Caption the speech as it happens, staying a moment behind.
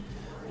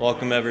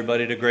Welcome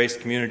everybody to Grace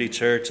Community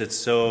Church. It's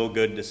so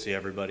good to see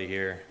everybody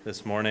here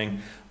this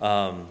morning.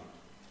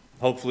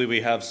 Hopefully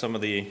we have some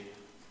of the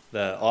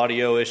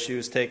audio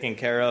issues taken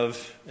care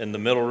of in the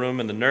middle room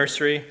in the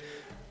nursery.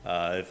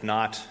 If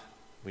not,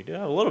 we do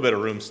have a little bit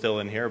of room still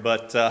in here,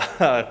 but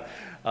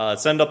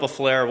send up a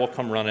flare. We'll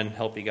come running,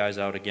 help you guys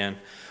out again.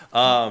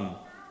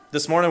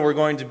 This morning we're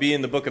going to be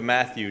in the book of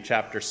Matthew,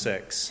 chapter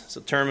 6. So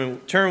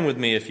turn with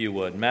me if you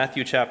would.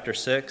 Matthew chapter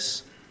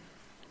 6.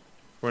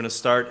 We're going to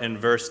start in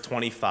verse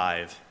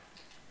 25.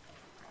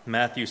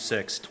 Matthew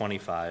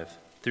 6:25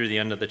 through the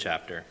end of the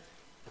chapter.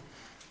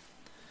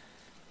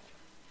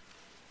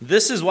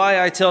 This is why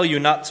I tell you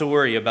not to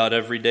worry about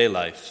everyday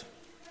life,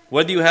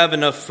 whether you have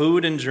enough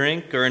food and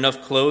drink or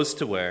enough clothes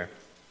to wear.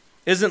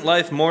 Isn't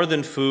life more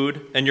than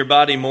food and your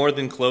body more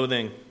than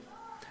clothing?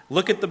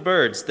 Look at the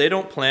birds. They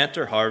don't plant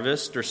or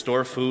harvest or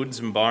store foods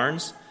in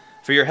barns,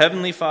 for your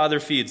heavenly Father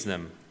feeds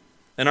them.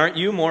 And aren't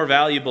you more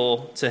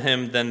valuable to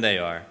him than they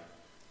are?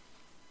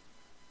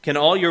 Can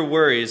all your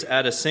worries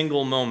add a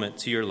single moment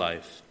to your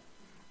life?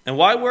 And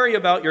why worry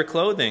about your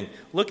clothing?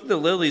 Look at the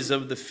lilies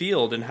of the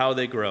field and how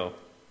they grow.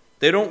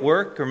 They don't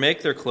work or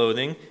make their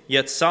clothing,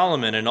 yet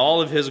Solomon in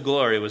all of his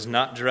glory was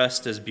not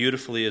dressed as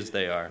beautifully as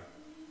they are.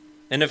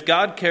 And if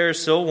God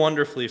cares so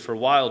wonderfully for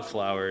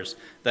wildflowers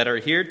that are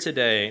here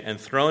today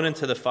and thrown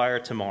into the fire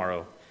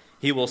tomorrow,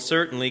 he will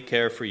certainly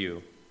care for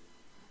you.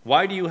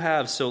 Why do you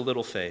have so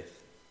little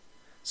faith?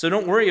 So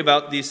don't worry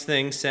about these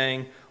things,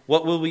 saying,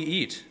 what will we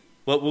eat?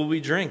 What will we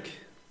drink?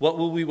 What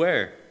will we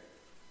wear?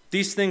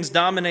 These things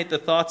dominate the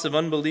thoughts of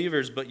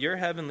unbelievers, but your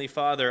heavenly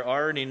Father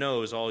already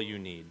knows all you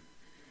need.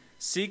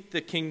 Seek the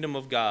kingdom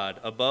of God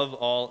above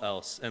all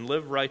else and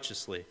live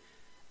righteously,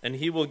 and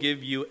he will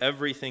give you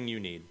everything you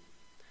need.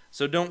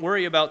 So don't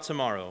worry about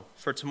tomorrow,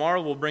 for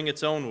tomorrow will bring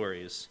its own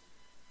worries.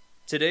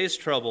 Today's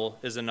trouble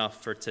is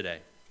enough for today.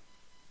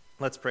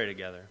 Let's pray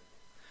together.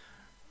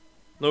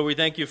 Lord, we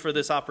thank you for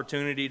this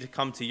opportunity to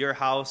come to your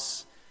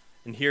house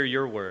and hear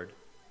your word.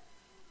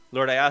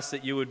 Lord, I ask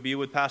that you would be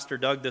with Pastor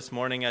Doug this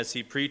morning as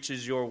he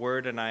preaches your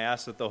word, and I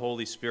ask that the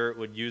Holy Spirit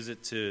would use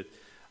it to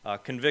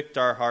convict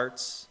our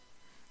hearts,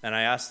 and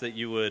I ask that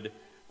you would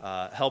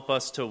help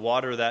us to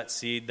water that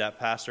seed that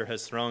Pastor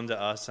has thrown to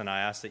us, and I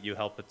ask that you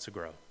help it to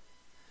grow.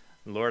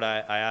 Lord,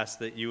 I ask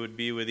that you would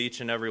be with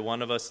each and every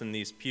one of us in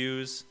these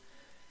pews.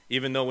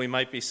 Even though we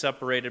might be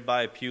separated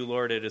by a pew,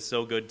 Lord, it is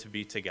so good to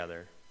be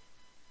together.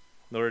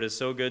 Lord, it is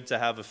so good to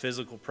have a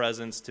physical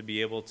presence, to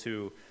be able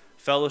to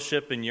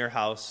fellowship in your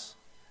house.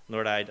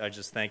 Lord, I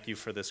just thank you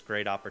for this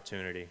great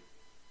opportunity.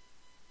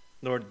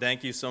 Lord,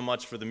 thank you so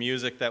much for the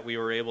music that we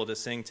were able to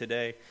sing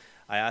today.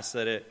 I ask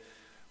that it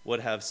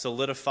would have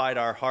solidified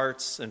our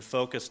hearts and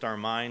focused our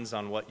minds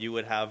on what you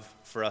would have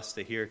for us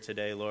to hear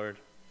today, Lord.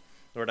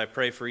 Lord, I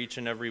pray for each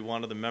and every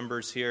one of the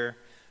members here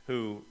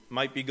who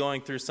might be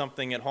going through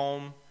something at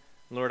home.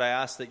 Lord, I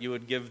ask that you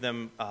would give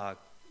them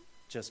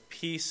just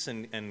peace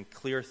and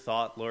clear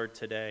thought, Lord,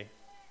 today.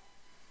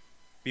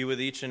 Be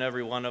with each and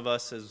every one of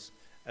us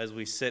as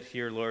we sit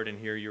here, Lord, and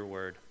hear your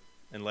word,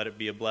 and let it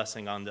be a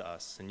blessing unto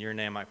us. In your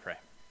name I pray.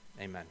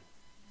 Amen.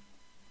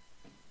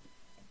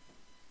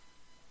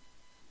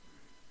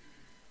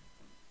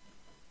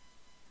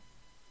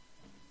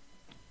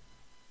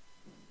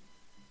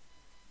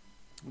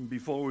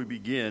 Before we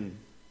begin,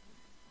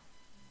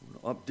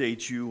 I want to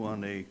update you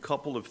on a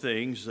couple of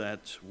things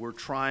that we're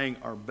trying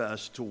our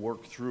best to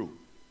work through.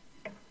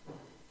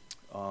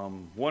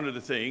 One of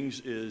the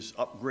things is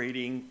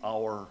upgrading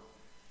our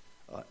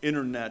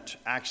internet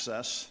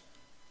access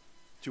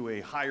to a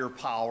higher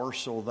power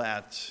so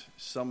that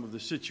some of the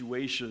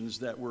situations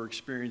that we're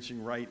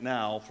experiencing right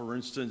now, for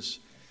instance,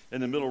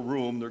 in the middle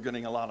room, they're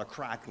getting a lot of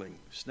crackling,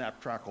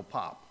 snap, crackle,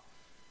 pop.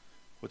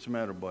 What's the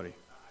matter, buddy?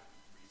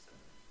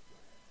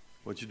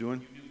 What you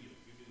doing?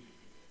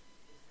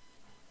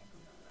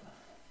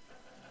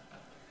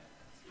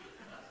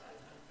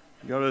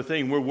 The other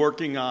thing we're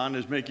working on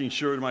is making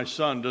sure my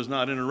son does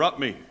not interrupt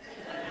me.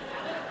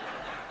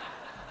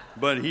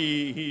 But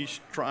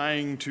he's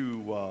trying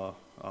to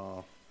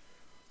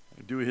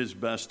do his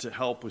best to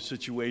help with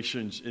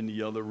situations in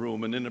the other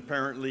room. And then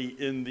apparently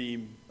in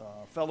the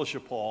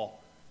fellowship hall,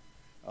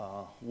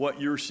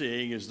 what you're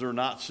seeing is they're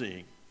not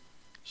seeing.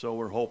 So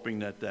we're hoping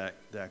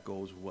that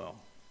goes well.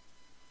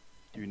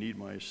 Do you need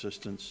my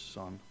assistance,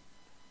 son?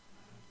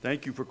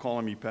 Thank you for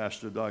calling me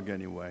Pastor Doug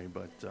anyway,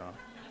 but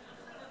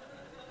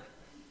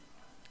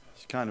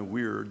it's kind of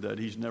weird that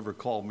he's never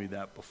called me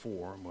that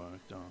before.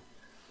 But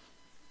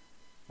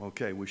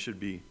okay, we should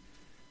be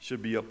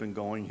up and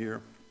going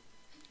here.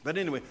 But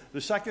anyway,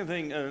 the second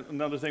thing,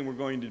 another thing we're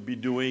going to be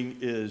doing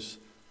is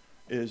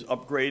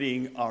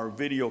upgrading our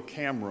video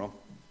camera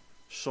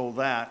so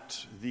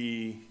that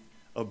the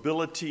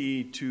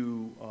ability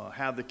to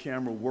have the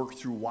camera work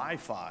through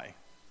Wi-Fi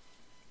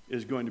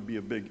is going to be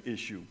a big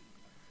issue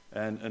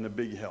and a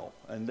big help.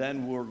 And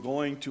then we're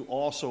going to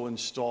also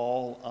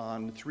install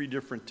on 3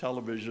 different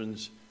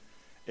televisions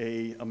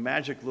a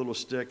magic little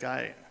stick.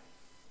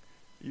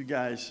 You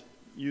guys,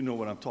 you know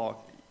what I'm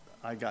talking.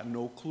 I got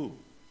no clue.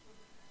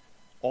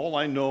 All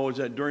I know is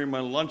that during my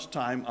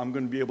lunchtime, I'm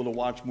going to be able to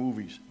watch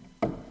movies.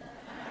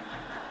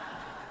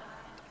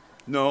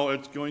 No,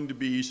 it's going to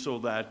be so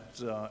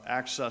that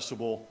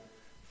accessible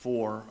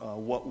for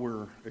what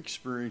we're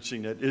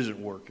experiencing that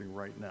isn't working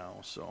right now.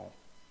 So,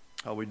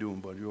 how we doing,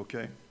 bud? You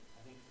okay?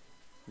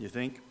 You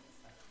think?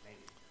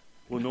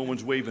 Well, no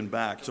one's waving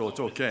back, so it's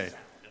okay.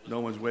 No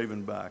one's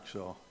waving back,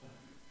 so.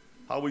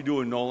 How we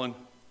doing, Nolan?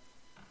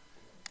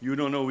 You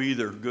don't know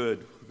either.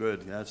 Good.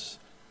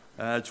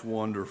 That's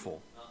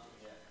wonderful.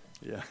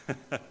 Yeah.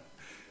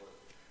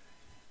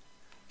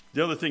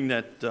 The other thing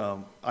that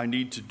I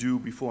need to do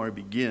before I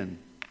begin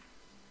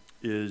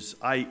is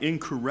I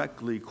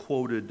incorrectly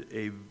quoted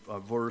a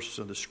verse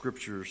of the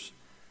scriptures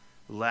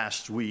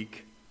last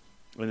week,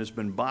 and it's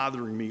been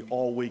bothering me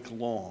all week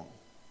long.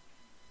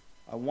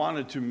 I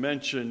wanted to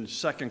mention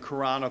 2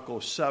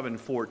 Chronicles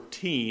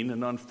 7:14,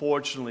 and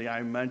unfortunately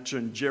I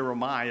mentioned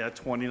Jeremiah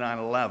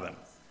 29:11.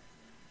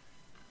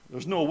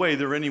 There's no way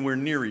they're anywhere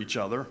near each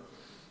other.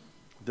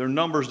 Their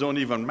numbers don't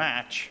even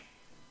match.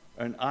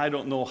 And I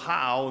don't know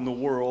how in the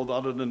world,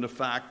 other than the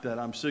fact that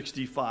I'm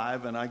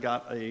 65 and I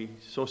got a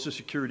Social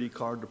Security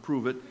card to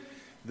prove it,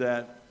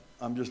 that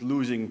I'm just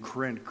losing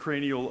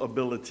cranial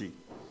ability.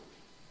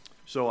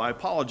 So I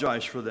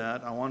apologize for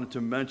that. I wanted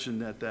to mention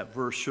that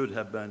verse should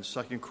have been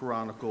 2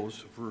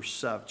 Chronicles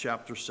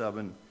chapter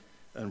 7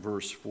 and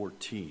verse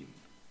 14.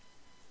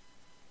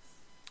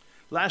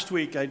 Last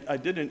week I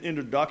did an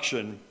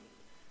introduction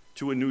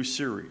to a new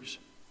series.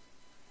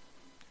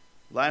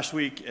 Last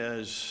week,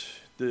 as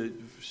the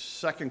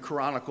 2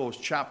 Chronicles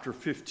chapter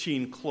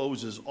 15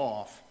 closes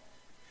off,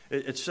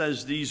 it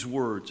says these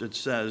words. It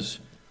says,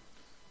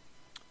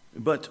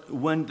 "But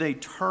when they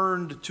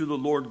turned to the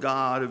Lord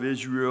God of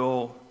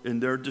Israel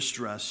in their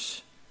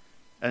distress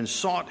and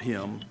sought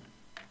him,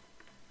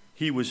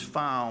 he was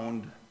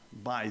found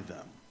by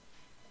them."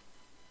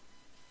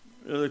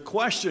 The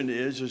question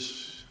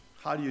is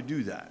how do you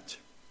do that?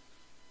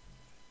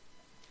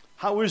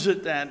 How is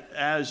it that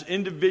as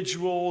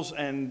individuals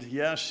and,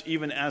 yes,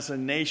 even as a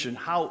nation,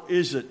 how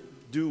is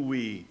it do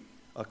we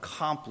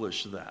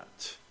accomplish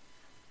that?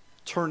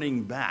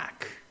 Turning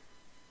back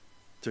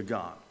to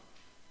God.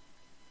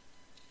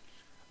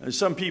 And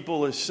some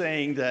people are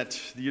saying that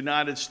the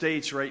United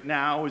States right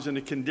now is in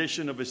the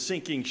condition of a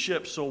sinking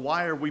ship, so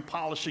why are we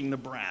polishing the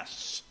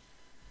brass?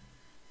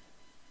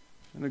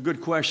 And a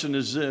good question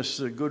is this,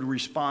 a good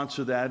response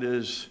to that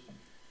is,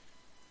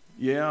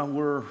 yeah,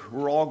 we're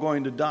all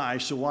going to die,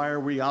 so why are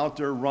we out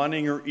there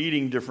running or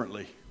eating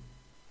differently?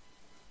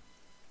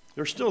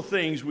 There's still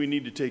things we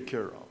need to take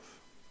care of.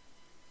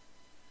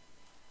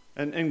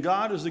 And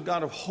God is the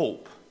God of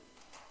hope.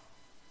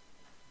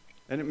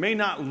 And it may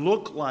not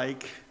look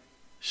like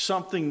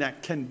something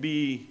that can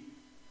be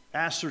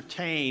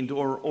ascertained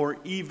or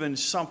even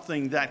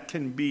something that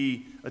can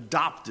be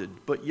adopted,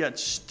 but yet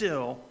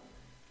still,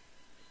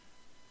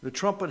 the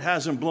trumpet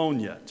hasn't blown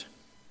yet.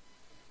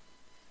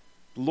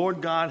 The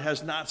Lord God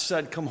has not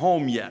said, "Come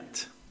home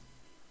yet."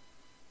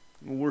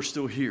 We're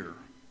still here.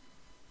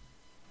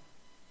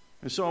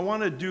 And so I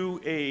want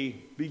to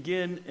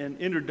begin an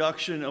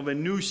introduction of a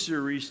new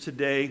series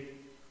today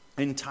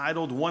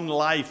entitled One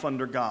Life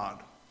Under God.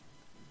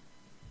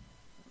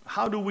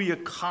 How do we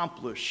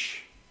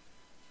accomplish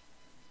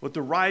what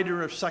the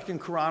writer of 2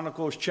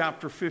 Chronicles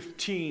chapter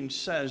 15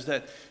 says,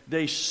 that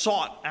they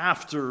sought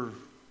after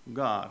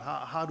God?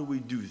 How do we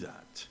do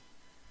that?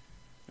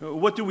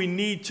 What do we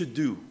need to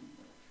do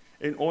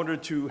in order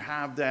to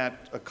have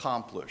that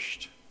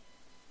accomplished?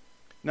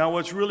 Now,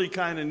 what's really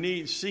kind of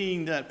neat,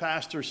 seeing that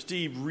Pastor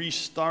Steve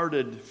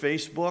restarted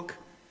Facebook,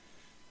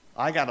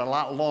 I got a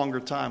lot longer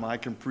time I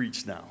can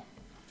preach now.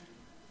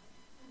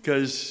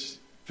 Because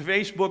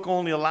Facebook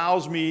only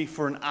allows me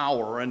for an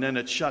hour and then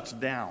it shuts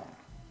down.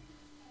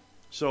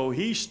 So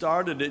he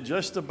started it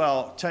just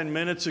about 10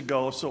 minutes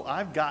ago, so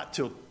I've got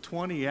till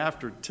 20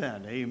 after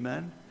 10.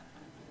 Amen?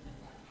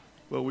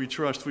 Well, we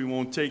trust we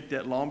won't take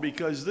that long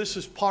because this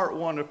is part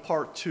one of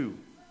part two.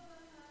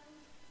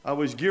 I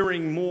was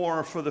gearing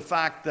more for the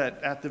fact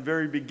that at the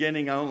very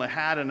beginning I only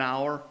had an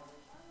hour.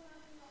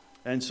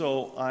 And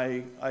so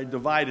I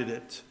divided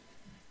it,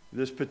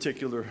 this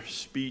particular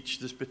speech,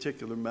 this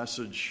particular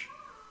message,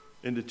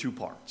 into two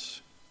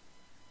parts.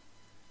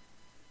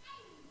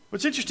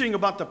 What's interesting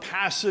about the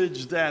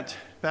passage that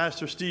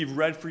Pastor Steve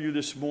read for you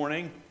this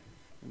morning,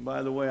 and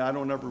by the way, I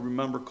don't ever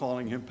remember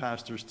calling him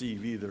Pastor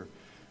Steve either.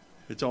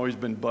 It's always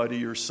been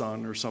Buddy or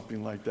Son or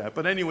something like that.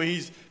 But anyway,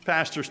 he's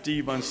Pastor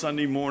Steve on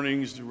Sunday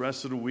mornings. The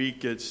rest of the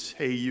week, it's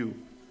Hey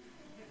You.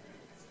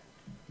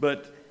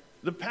 But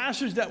the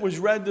passage that was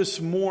read this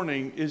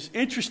morning is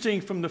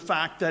interesting from the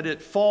fact that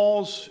it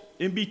falls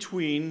in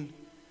between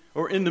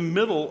or in the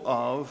middle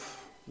of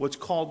what's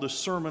called the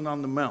Sermon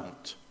on the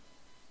Mount.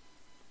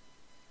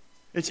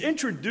 It's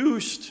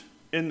introduced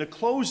in the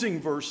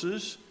closing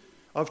verses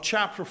of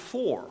chapter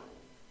 4.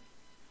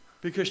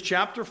 Because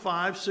chapter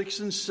 5, 6,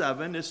 and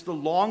 7, it's the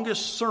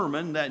longest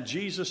sermon that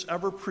Jesus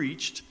ever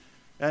preached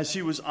as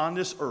he was on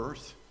this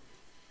earth.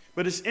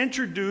 But it's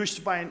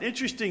introduced by an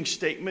interesting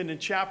statement in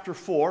chapter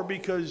 4,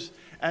 because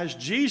as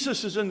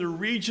Jesus is in the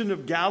region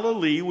of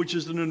Galilee, which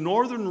is in the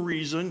northern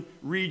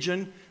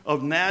region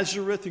of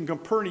Nazareth and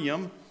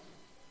Capernaum,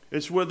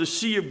 it's where the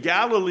Sea of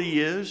Galilee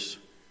is.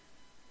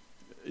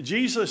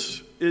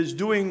 Jesus is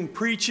doing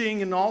preaching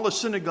in all the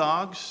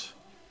synagogues.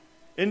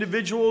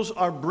 Individuals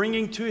are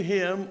bringing to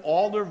him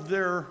all of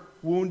their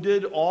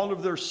wounded, all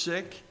of their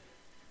sick.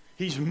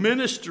 He's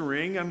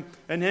ministering, and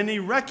then he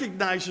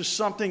recognizes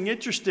something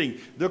interesting.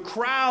 The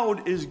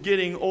crowd is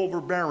getting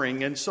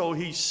overbearing, and so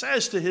he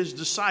says to his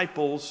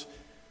disciples,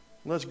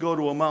 let's go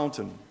to a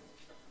mountain.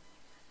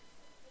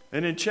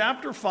 And in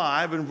chapter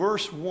 5, in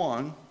verse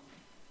 1,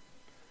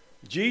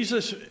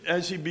 Jesus,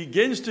 as he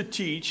begins to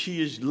teach,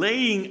 he is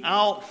laying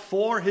out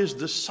for his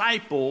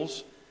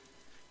disciples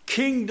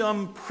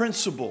kingdom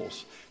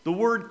principles. The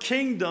word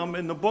kingdom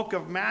in the book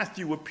of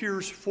Matthew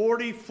appears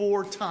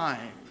 44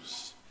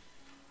 times.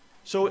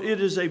 So it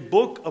is a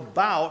book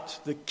about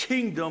the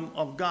kingdom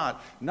of God.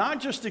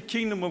 Not just the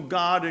kingdom of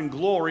God in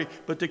glory,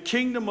 but the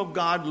kingdom of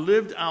God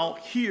lived out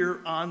here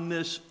on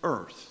this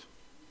earth.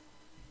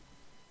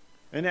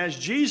 And as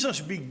Jesus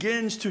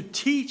begins to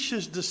teach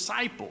his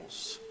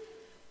disciples,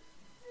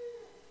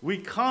 we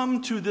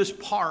come to this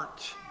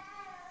part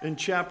in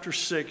chapter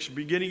 6,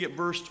 beginning at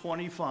verse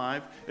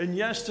 25. And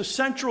yes, the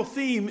central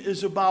theme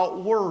is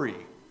about worry.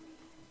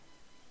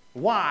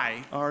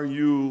 Why are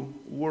you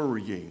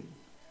worrying?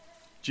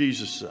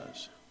 Jesus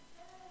says.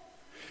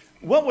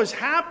 What was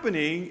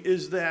happening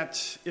is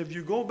that if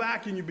you go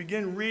back and you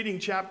begin reading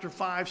chapter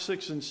 5,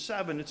 6, and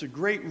 7, it's a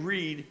great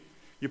read.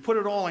 You put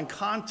it all in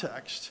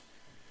context.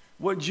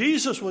 What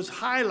Jesus was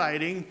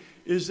highlighting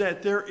is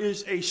that there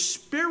is a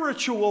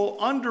spiritual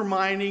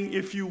undermining,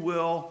 if you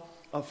will,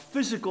 of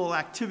physical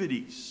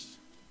activities.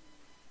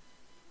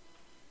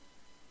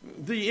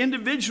 The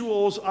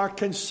individuals are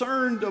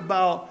concerned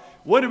about,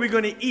 what are we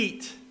going to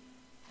eat?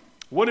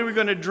 What are we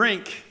going to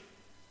drink?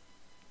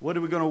 What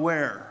are we going to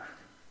wear?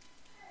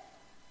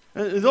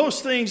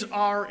 Those things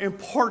are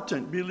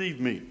important,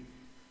 believe me.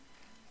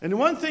 And the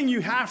one thing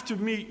you have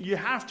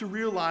to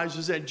realize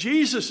is that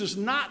Jesus is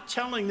not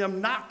telling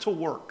them not to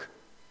work.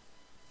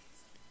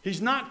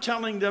 He's not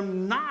telling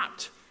them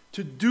not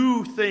to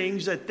do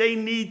things that they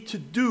need to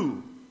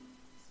do.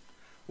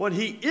 What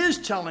he is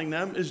telling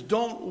them is,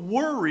 don't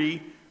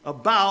worry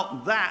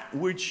about that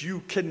which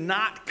you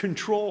cannot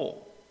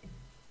control.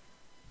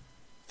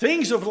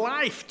 Things of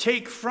life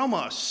take from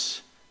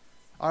us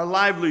our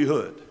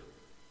livelihood.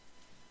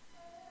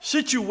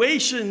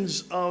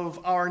 Situations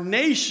of our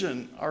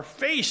nation are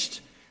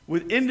faced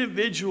with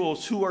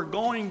individuals who are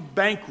going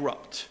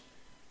bankrupt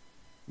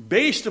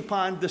based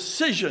upon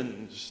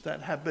decisions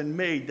that have been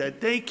made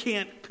that they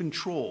can't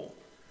control.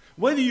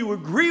 Whether you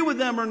agree with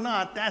them or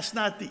not, that's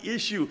not the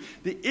issue.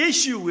 The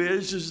issue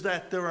is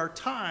that there are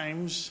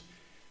times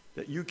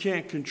that you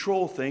can't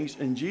control things,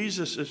 and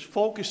Jesus is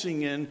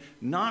focusing in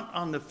not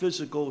on the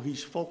physical,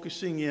 he's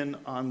focusing in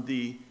on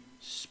the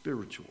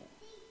spiritual.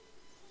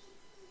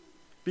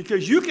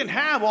 Because you can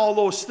have all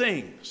those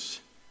things,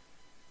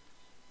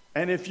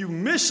 and if you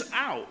miss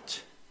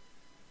out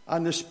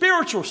on the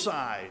spiritual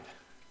side,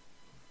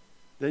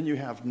 then you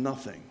have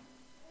nothing.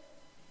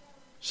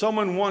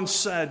 Someone once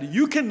said,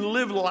 you can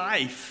live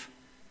life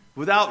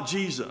without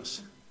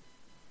Jesus,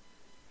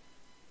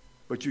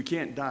 but you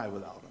can't die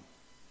without him.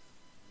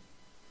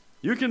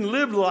 You can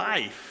live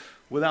life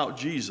without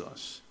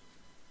Jesus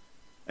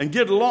and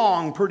get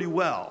along pretty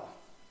well,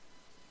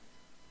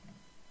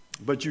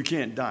 but you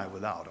can't die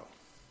without him.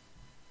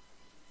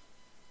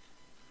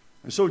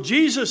 And so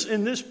Jesus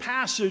in this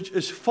passage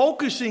is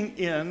focusing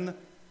in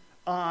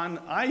on,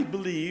 I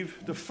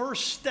believe, the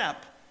first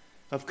step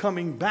of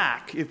coming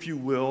back, if you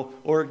will,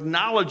 or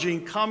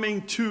acknowledging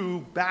coming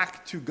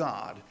back to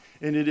God.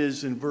 And it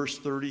is in verse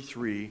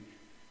 33,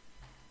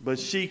 but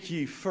seek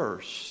ye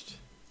first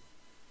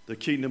the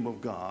kingdom of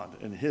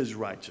God and his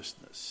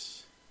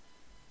righteousness,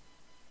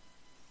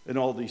 and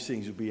all these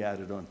things will be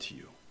added unto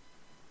you.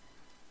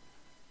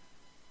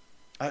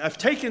 I've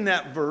taken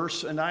that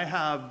verse and I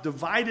have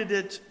divided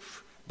it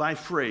by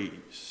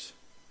phrase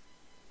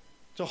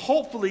to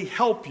hopefully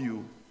help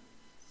you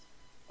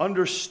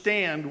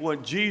understand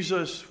what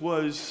Jesus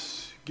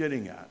was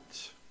getting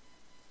at.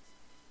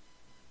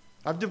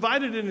 I've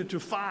divided it into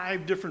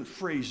 5 different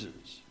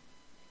phrases.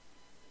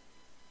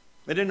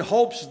 And in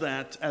hopes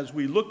that as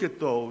we look at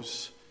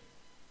those,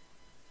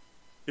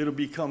 it'll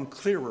become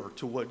clearer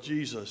to what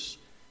Jesus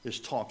is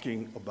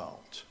talking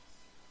about.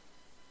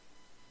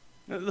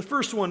 Now, the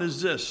first one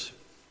is this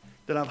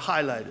that I've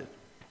highlighted.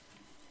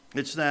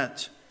 It's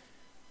that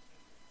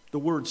the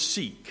word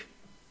seek.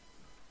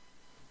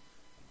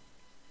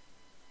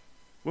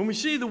 When we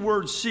see the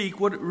word seek,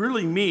 what it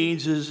really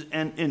means is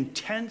an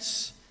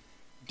intense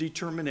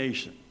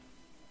determination.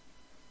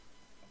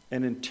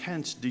 An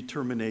intense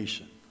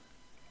determination.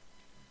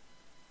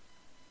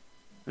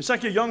 It's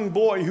like a young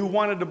boy who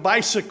wanted a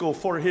bicycle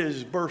for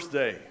his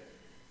birthday.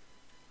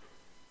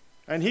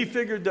 And he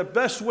figured the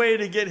best way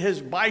to get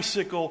his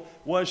bicycle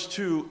was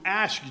to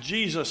ask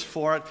Jesus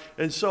for it.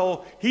 And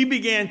so he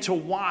began to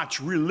watch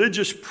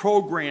religious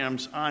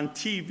programs on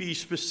TV,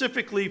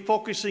 specifically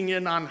focusing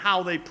in on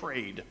how they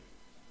prayed.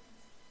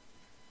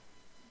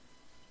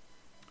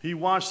 He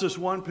watched this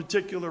one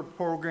particular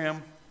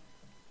program.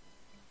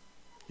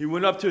 He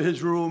went up to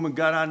his room and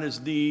got on his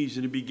knees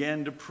and he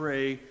began to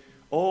pray,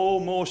 "O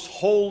most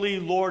holy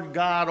Lord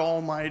God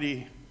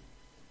Almighty,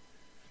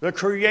 the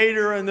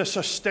creator and the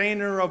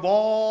sustainer of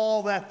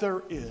all that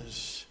there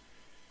is.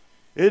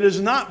 It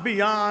is not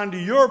beyond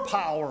your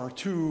power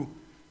to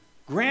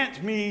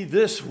grant me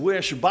this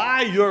wish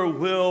by your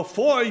will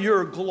for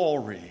your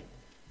glory.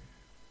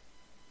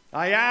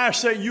 I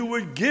ask that you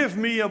would give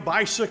me a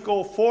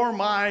bicycle for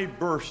my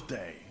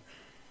birthday.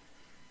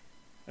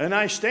 And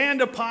I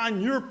stand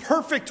upon your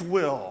perfect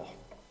will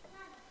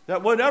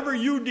that whatever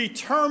you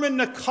determine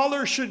the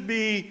color should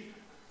be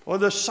or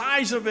the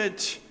size of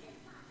it,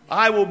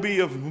 I will be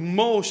of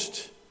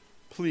most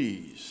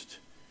pleased.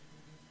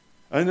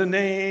 In the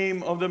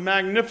name of the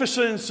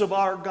magnificence of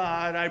our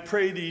God, I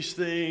pray these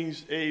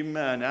things.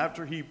 Amen."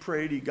 After he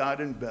prayed, he got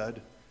in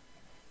bed.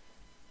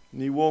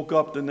 And he woke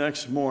up the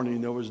next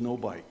morning, there was no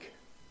bike.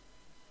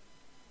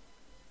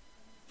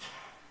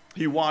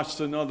 He watched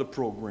another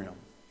program.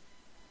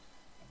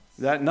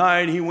 That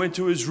night, he went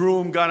to his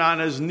room, got on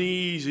his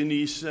knees, and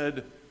he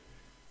said,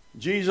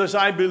 "Jesus,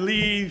 I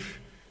believe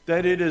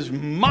that it is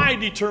my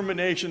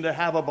determination to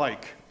have a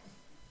bike.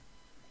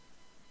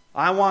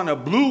 I want a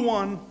blue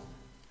one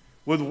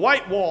with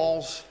white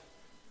walls,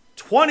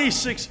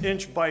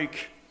 26-inch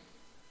bike.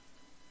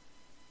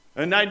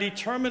 And I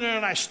determine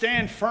and I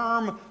stand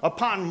firm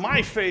upon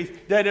my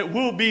faith that it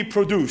will be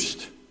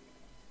produced."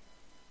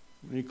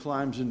 And he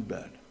climbs in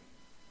bed.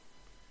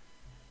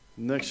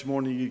 Next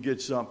morning he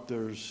gets up,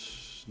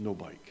 there's no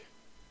bike.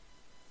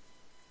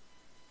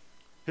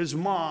 His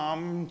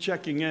mom,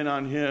 checking in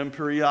on him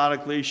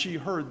periodically, she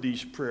heard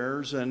these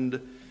prayers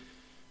and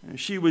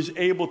she was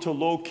able to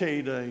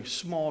locate a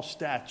small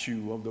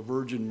statue of the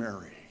Virgin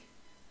Mary.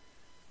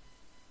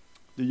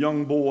 The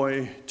young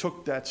boy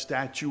took that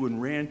statue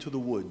and ran to the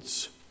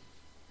woods.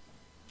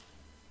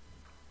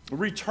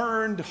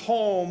 Returned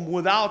home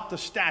without the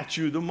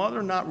statue. The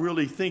mother, not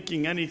really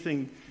thinking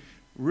anything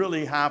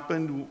really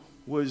happened,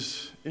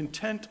 was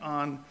intent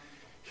on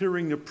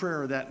hearing the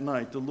prayer that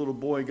night. The little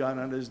boy got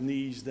on his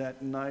knees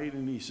that night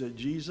and he said,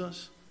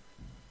 "Jesus,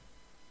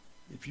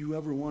 if you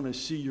ever want to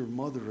see your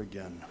mother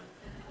again."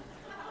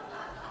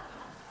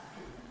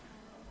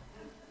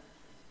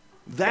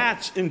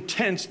 That's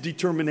intense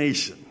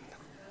determination.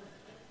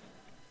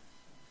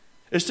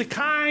 It's the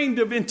kind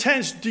of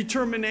intense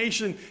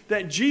determination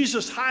that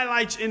Jesus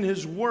highlights in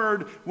his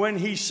word when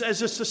he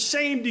says it's the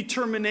same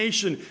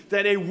determination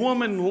that a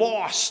woman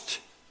lost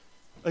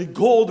a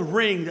gold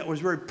ring that was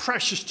very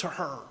precious to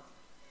her.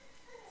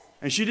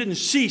 And she didn't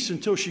cease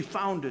until she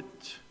found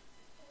it.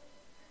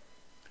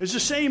 It's the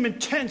same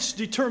intense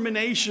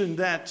determination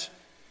that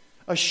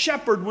a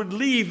shepherd would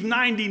leave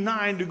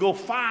 99 to go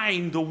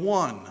find the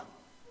one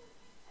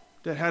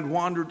that had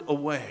wandered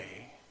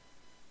away.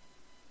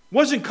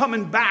 Wasn't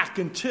coming back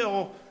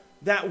until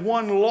that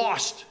one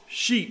lost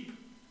sheep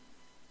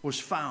was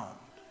found.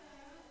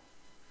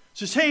 It's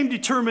the same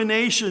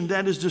determination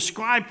that is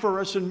described for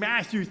us in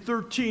Matthew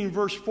 13,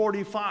 verse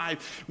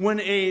 45, when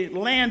a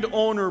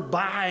landowner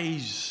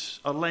buys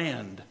a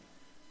land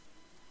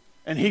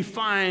and he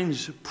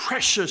finds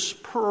precious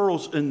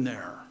pearls in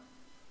there.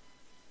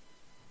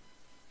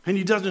 And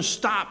he doesn't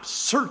stop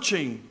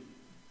searching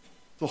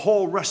the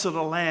whole rest of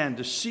the land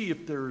to see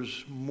if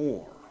there's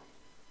more.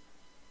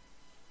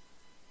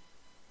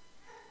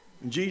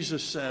 And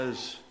Jesus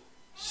says,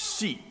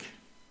 "Seek,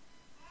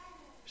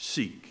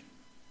 seek."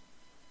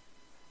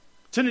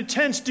 It's an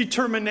intense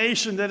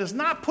determination that is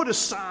not put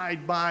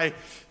aside by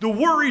the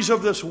worries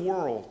of this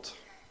world.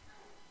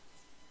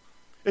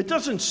 It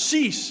doesn't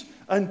cease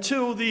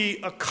until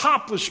the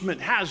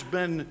accomplishment has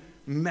been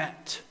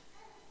met.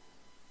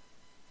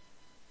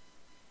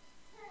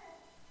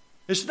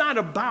 It's not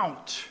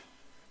about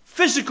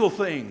physical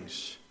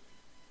things,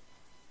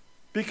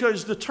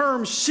 because the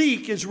term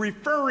seek is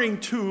referring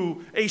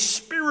to a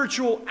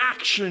spiritual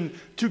action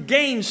to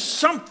gain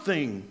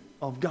something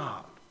of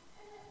God.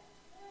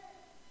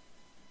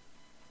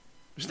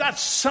 It's not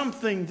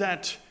something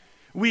that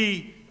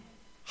we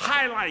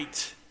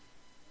highlight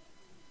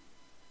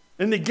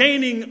in the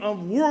gaining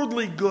of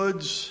worldly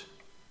goods.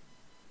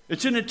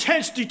 It's an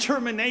intense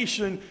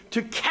determination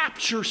to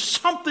capture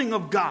something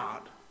of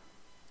God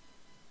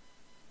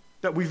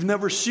that we've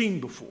never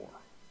seen before.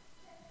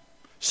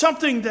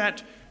 Something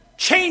that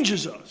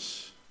changes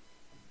us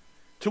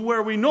to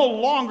where we no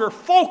longer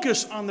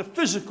focus on the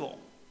physical,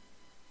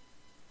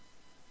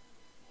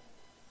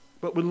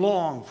 but we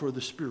long for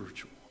the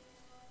spiritual.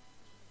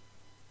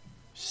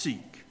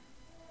 Seek.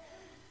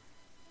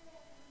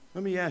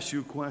 Let me ask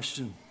you a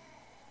question,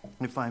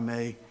 if I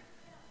may.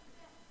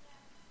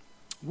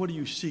 What are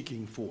you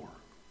seeking for?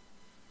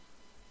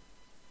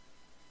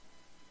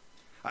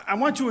 I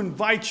want to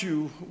invite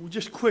you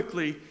just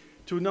quickly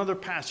to another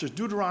passage,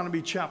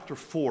 Deuteronomy chapter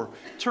 4.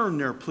 Turn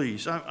there,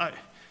 please.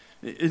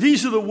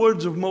 These are the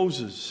words of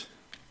Moses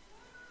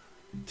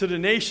to the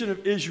nation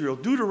of Israel.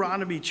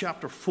 Deuteronomy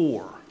chapter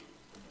 4.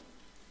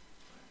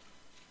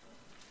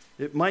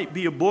 It might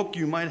be a book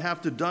you might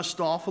have to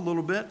dust off a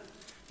little bit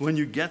when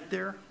you get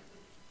there.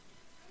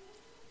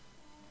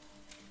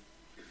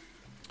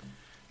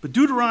 But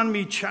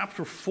Deuteronomy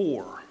chapter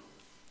 4.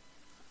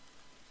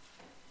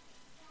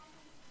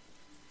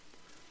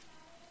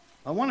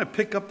 I want to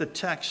pick up the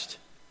text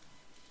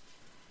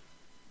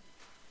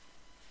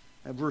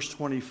at verse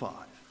 25.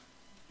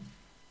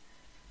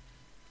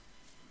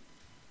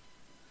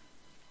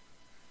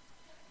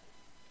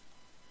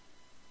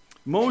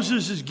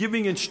 Moses is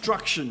giving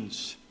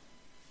instructions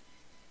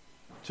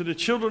to the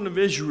children of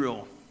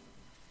Israel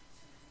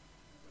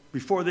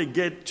before they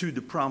get to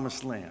the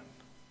promised land.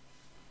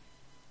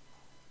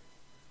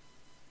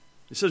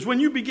 It says, when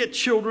you beget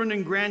children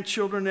and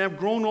grandchildren and have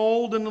grown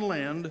old in the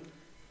land,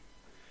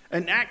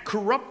 and act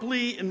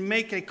corruptly and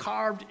make a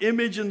carved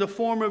image in the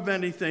form of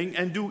anything,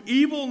 and do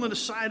evil in the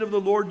sight of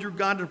the Lord your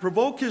God to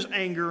provoke his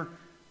anger,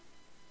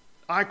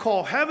 I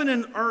call heaven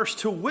and earth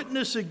to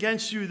witness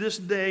against you this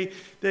day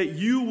that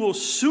you will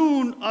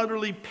soon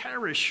utterly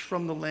perish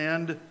from the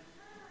land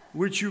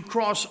which you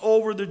cross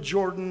over the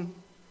Jordan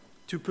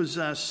to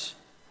possess.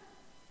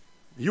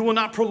 You will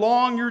not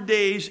prolong your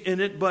days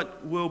in it,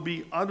 but will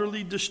be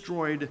utterly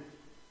destroyed.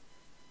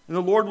 And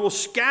the Lord will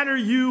scatter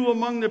you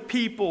among the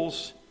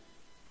peoples,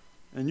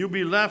 and you'll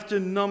be left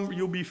in number.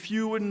 You'll be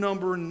few in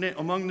number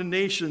among the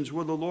nations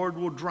where the Lord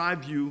will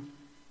drive you.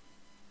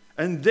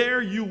 And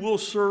there you will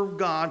serve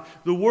God,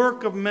 the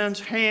work of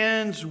men's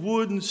hands,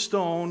 wood and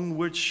stone,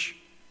 which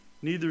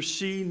neither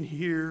see, nor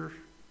hear,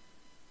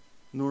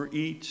 nor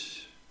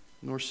eat,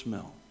 nor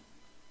smell.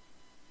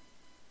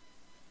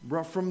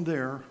 But from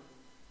there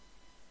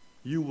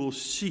you will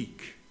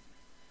seek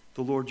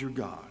the Lord your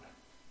God.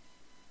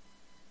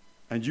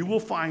 And you will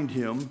find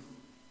him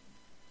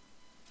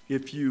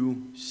if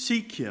you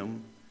seek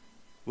him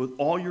with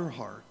all your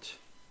heart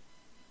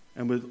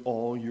and with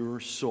all your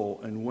soul.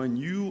 And when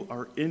you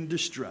are in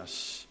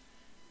distress,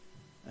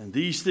 and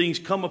these things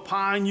come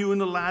upon you in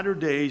the latter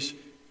days,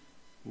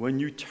 when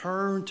you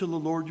turn to the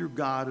Lord your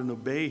God and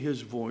obey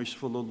his voice,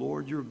 for the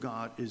Lord your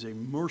God is a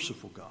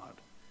merciful God.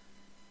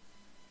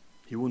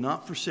 He will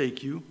not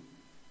forsake you,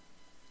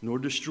 nor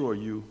destroy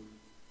you,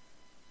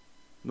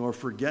 nor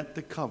forget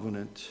the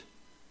covenant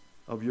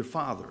of your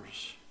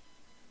fathers,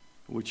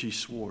 which he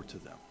swore to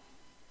them.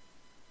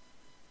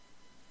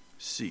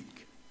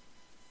 Seek.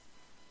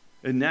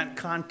 In that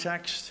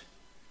context,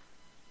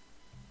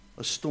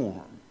 a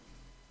storm.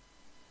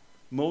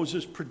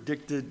 Moses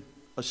predicted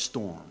a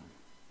storm.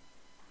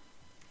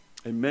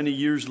 And many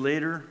years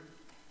later,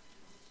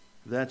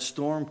 that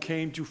storm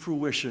came to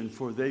fruition,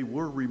 for they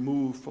were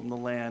removed from the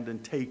land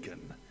and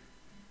taken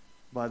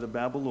by the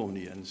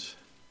Babylonians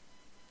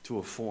to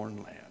a foreign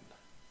land.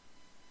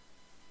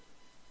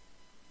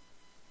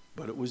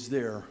 But it was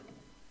there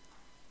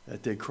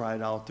that they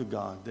cried out to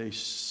God. They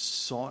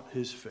sought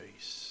his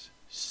face.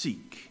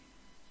 Seek.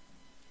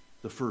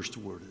 The first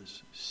word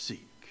is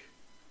seek.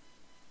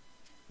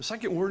 The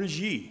second word is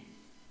ye.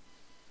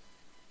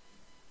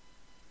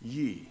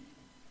 Ye.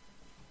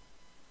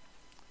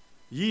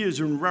 Ye is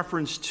in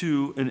reference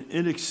to an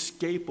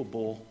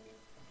inescapable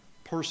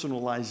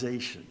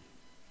personalization.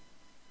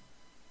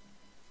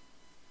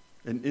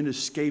 An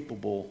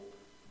inescapable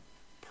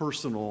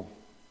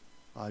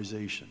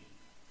personalization.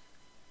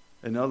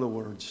 In other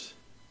words,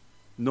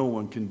 no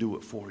one can do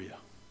it for you.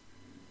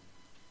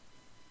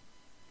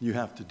 You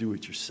have to do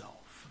it yourself.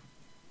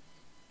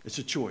 It's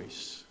a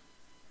choice.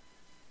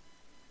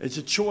 It's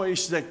a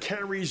choice that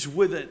carries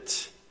with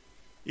it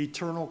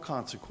eternal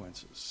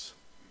consequences.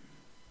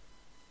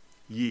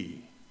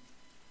 Ye.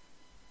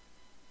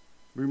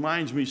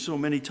 Reminds me so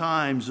many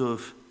times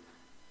of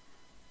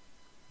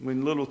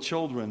when little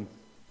children,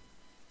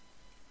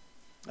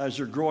 as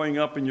they're growing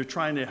up and you're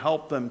trying to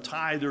help them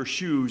tie their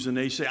shoes, and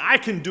they say, I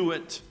can do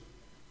it.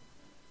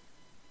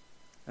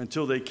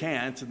 Until they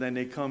can't, and then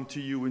they come to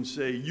you and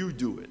say, you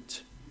do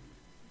it.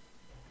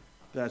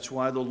 That's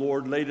why the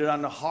Lord laid it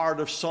on the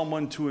heart of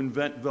someone to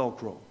invent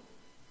Velcro.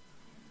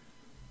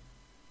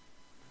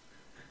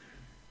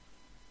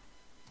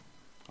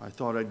 I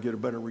thought I'd get a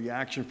better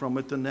reaction from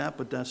it than that,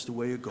 but that's the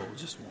way it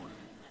goes this morning.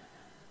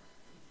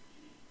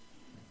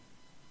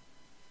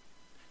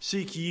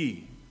 Seek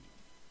ye.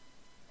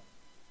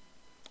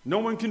 No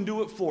one can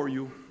do it for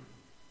you.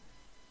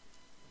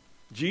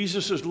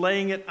 Jesus is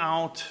laying it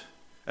out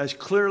as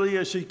clearly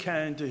as he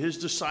can to his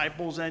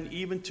disciples and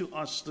even to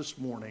us this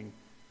morning.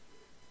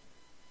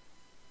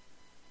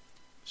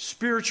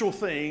 Spiritual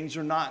things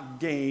are not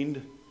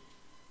gained.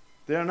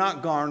 They are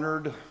not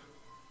garnered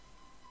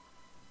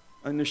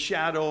in the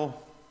shadow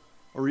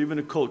or even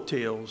the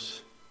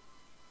coattails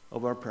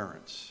of our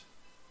parents.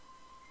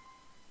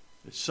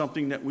 It's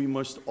something that we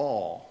must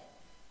all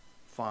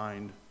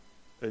find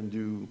and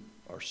do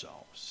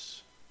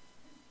ourselves.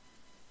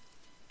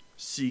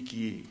 Seek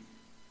ye.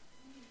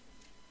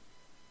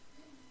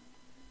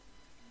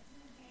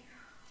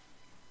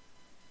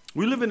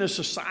 We live in a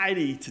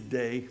society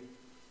today,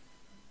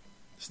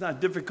 it's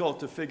not difficult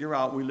to figure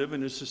out, we live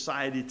in a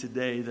society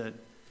today that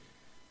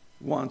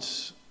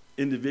wants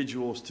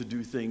individuals to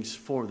do things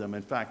for them.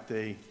 In fact,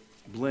 they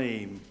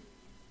blame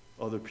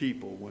other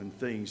people when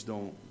things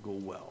don't go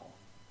well.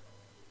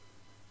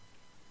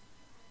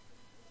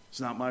 It's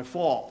not my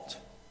fault.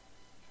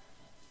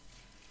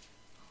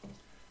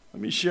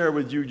 Let me share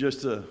with you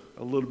just a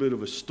little bit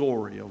of a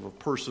story, of a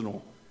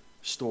personal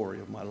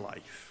story of my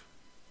life.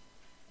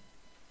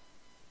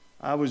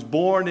 I was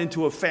born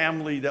into a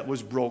family that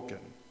was broken.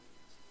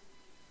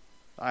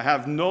 I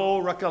have no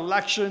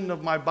recollection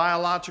of my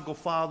biological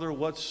father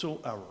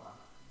whatsoever.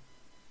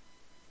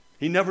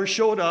 He never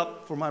showed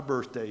up for my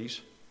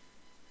birthdays.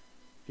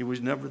 He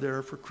was never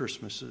there for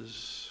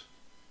Christmases.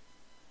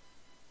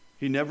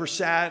 He never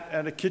sat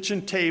at a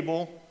kitchen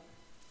table.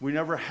 We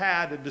never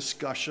had a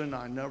discussion.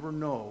 I never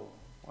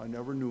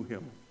knew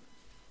him.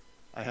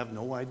 I have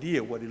no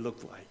idea what he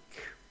looked like.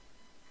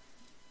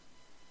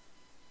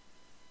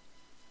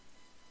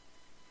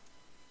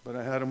 But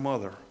I had a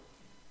mother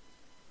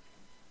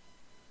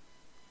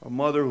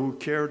who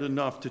cared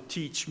enough to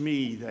teach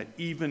me that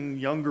even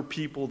younger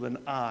people than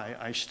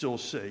I still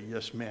say,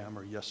 yes, ma'am,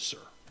 or yes, sir.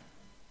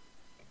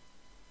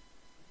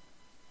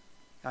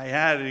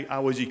 I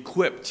was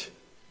equipped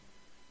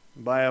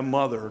by a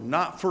mother,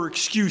 not for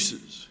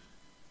excuses.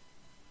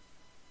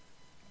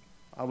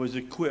 I was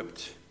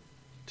equipped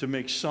to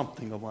make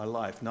something of my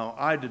life. Now,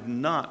 I did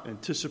not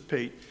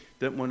anticipate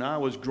that when I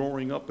was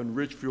growing up in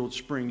Richfield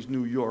Springs,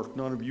 New York,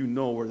 none of you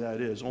know where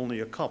that is, only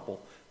a couple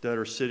that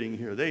are sitting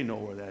here, they know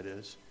where that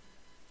is.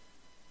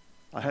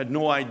 I had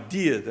no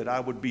idea that I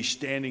would be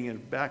standing in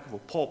the back of a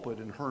pulpit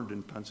in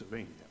Herndon,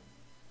 Pennsylvania.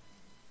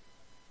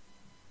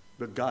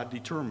 But God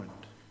determined.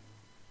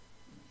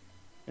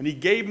 And He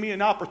gave me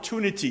an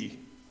opportunity,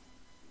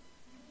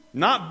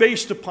 not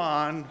based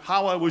upon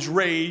how I was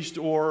raised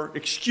or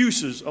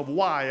excuses of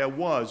why I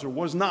was or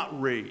was not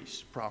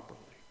raised properly.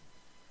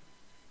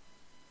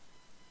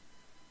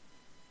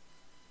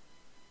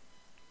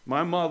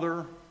 My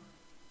mother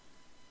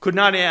could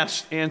not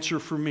answer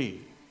for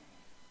me.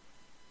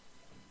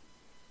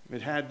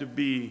 It had to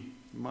be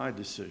my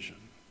decision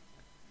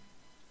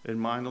and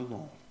mine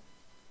alone.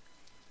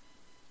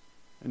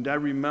 And I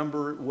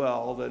remember it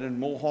well that in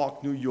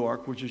Mohawk, New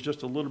York, which is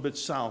just a little bit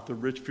south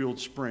of Richfield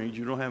Springs,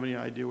 you don't have any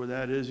idea where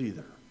that is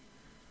either,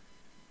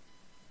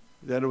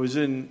 that it was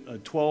in a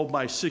 12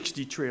 by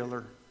 60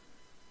 trailer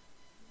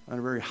on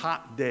a very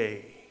hot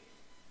day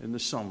in the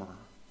summer,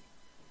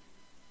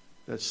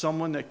 that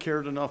someone that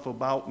cared enough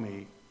about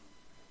me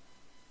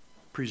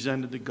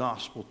presented the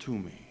gospel to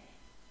me.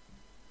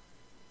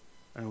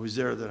 And it was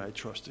there that I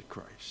trusted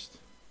Christ.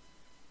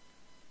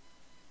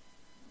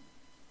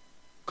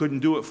 Couldn't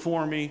do it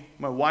for me.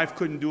 My wife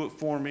couldn't do it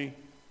for me.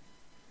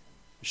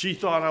 She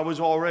thought I was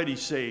already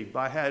saved.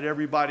 I had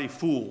everybody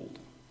fooled.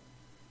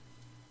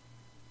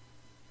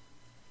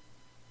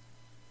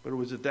 But it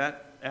was at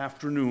that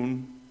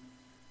afternoon,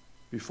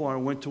 before I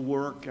went to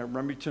work at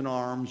Remington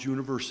Arms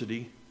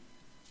University,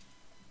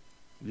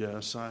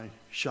 yes, I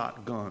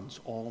shot guns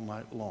all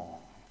night long.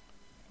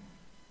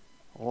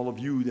 All of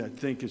you that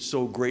think it's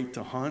so great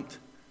to hunt,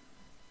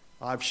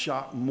 I've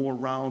shot more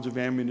rounds of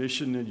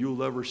ammunition than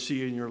you'll ever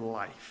see in your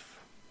life.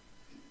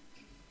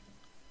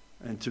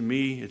 And to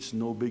me, it's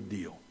no big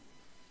deal.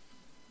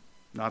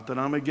 Not that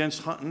I'm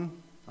against hunting.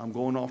 I'm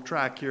going off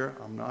track here.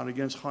 I'm not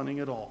against hunting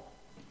at all.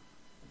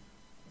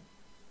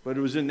 But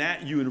it was in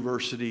that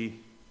university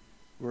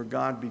where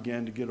God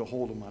began to get a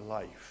hold of my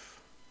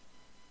life.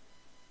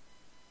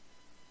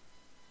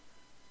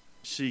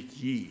 Seek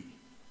ye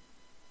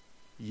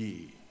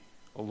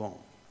alone.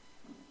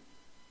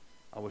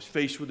 I was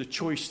faced with a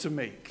choice to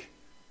make,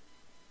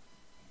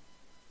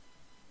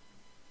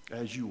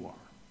 as you are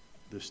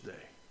this day.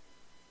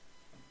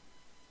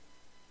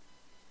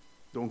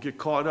 Don't get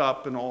caught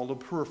up in all the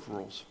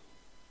peripherals.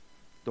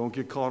 Don't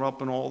get caught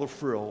up in all the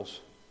frills.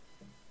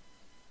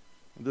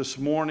 This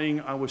morning,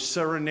 I was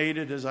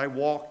serenaded as I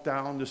walked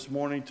down this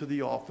morning to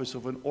the office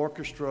of an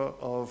orchestra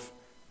of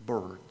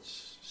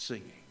birds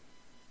singing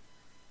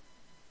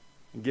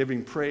and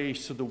giving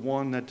praise to the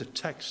one that the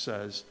text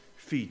says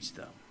feeds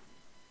them.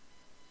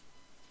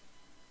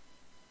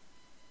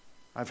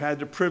 I've had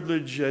the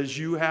privilege, as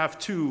you have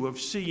too, of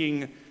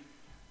seeing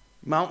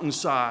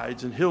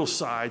mountainsides and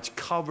hillsides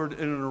covered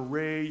in an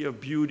array of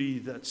beauty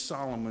that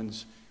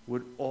Solomon's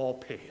would all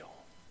pale.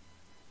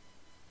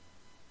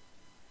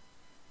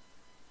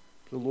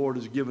 The Lord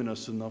has given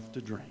us enough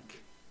to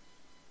drink.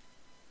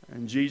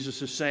 And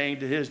Jesus is saying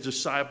to his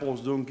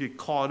disciples, don't get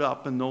caught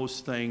up in those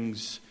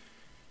things,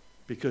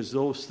 because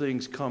those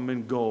things come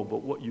and go.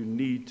 But what you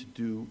need to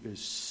do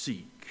is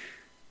seek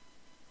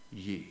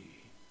ye.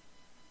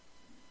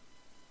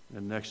 The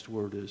next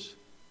word is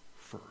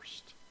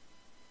first.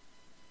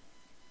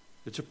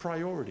 It's a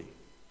priority.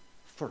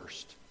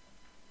 First.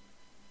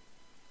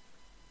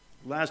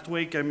 Last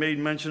week I made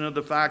mention of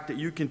the fact that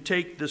you can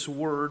take this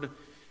word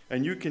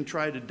and you can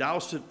try to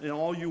douse it in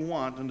all you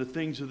want in the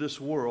things of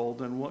this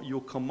world, and what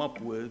you'll come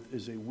up with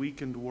is a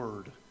weakened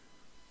word.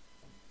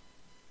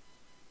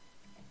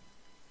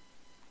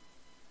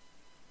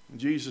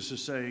 Jesus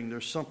is saying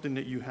there's something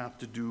that you have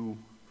to do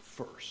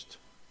first.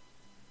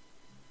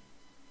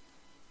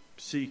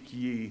 Seek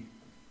ye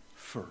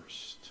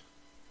first.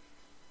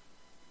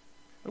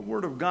 The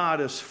Word of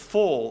God is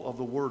full of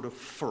the word of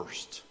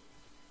first.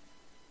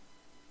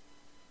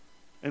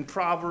 In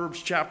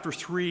Proverbs chapter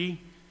 3,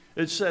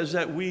 it says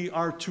that we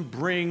are to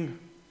bring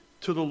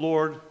to the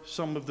Lord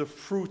some of the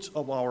fruits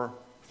of our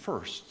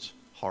first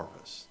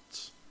harvests.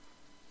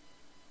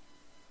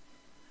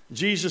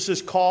 Jesus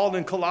is called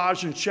in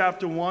Colossians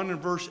chapter 1 and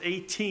verse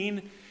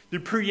 18 the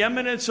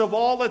preeminence of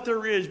all that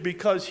there is,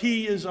 because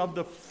he is of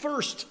the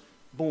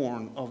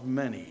firstborn of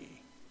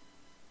many.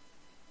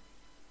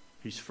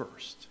 He's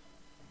first.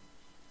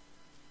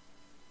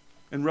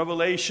 In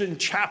Revelation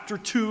chapter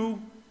 2,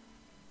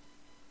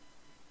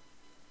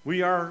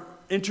 we are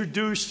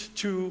introduced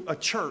to a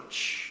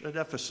church at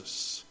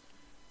Ephesus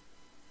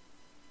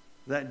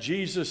that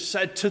Jesus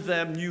said to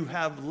them, you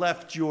have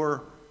left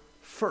your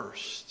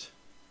first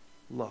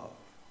love.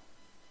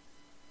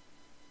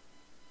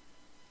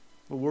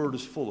 The word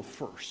is full of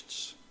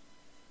firsts.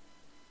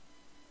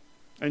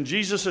 And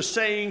Jesus is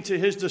saying to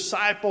his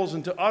disciples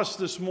and to us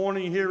this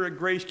morning here at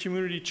Grace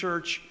Community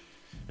Church,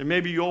 and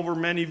maybe over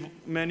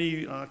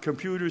many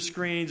computer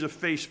screens of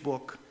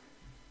Facebook,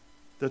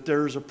 that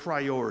there is a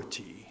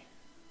priority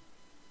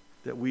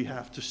that we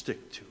have to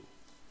stick to.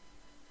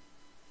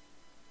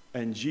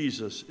 And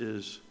Jesus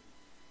is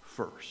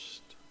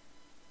first.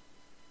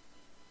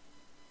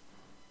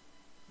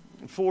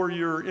 For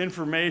your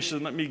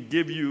information, let me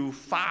give you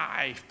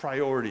 5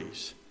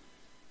 priorities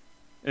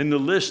in the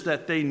list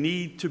that they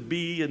need to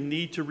be and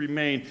need to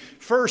remain.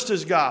 First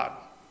is God.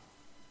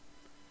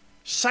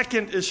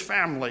 Second is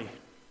family.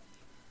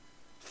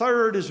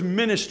 Third is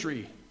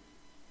ministry.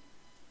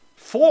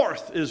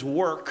 Fourth is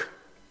work.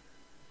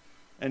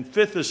 And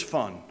fifth is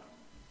fun.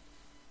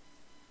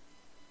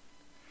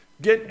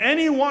 Get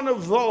any one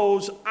of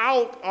those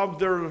out of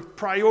their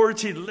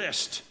priority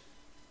list,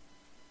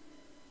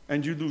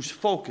 and you lose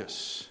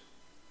focus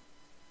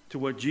to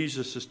what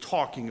Jesus is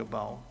talking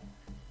about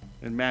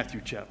in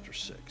Matthew chapter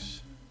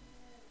 6.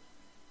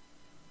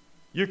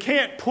 You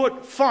can't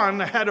put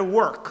fun ahead of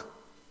work.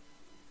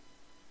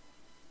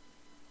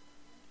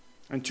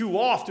 And too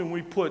often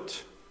we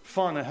put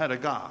fun ahead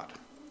of God.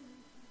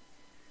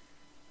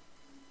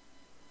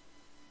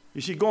 You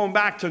see, going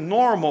back to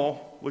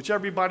normal, which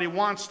everybody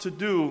wants to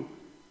do,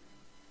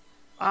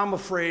 I'm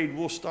afraid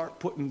we'll start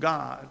putting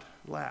God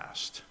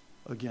last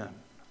again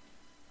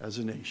as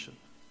a nation.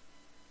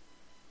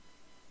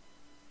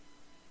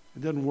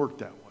 It doesn't work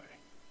that way.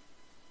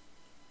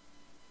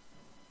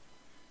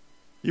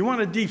 You want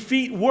to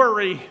defeat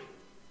worry,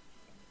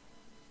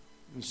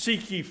 and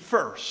seek ye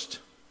first.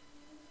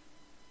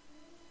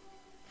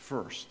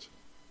 First.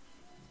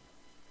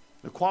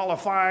 The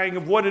qualifying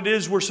of what it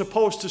is we're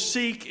supposed to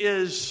seek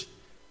is,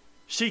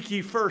 seek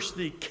ye first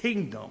the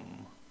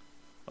kingdom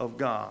of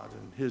God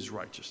and his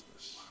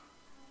righteousness.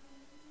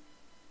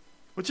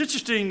 What's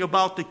interesting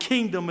about the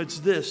kingdom is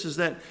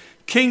that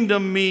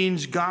kingdom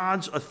means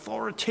God's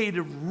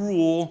authoritative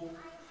rule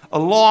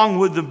along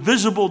with the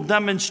visible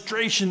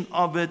demonstration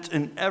of it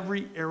in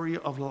every area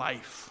of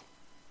life.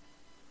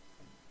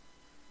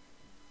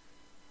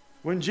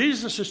 When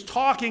Jesus is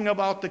talking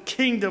about the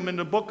kingdom in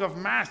the book of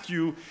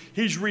Matthew,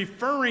 he's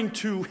referring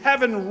to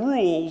heaven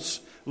rules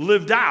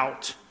lived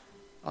out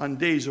on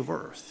days of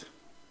earth.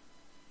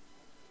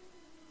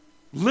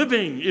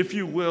 Living, if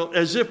you will,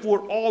 as if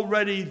we're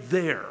already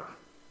there.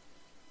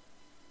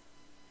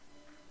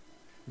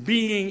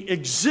 Being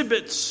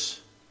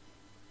exhibits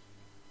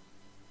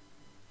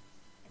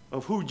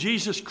of who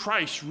Jesus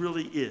Christ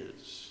really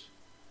is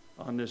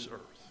on this earth.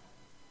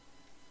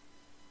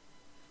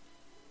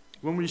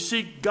 When we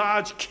seek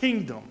God's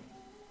kingdom,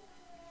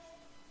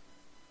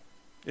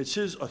 it's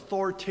his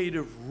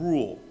authoritative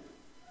rule.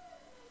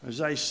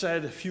 As I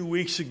said a few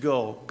weeks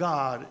ago,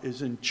 God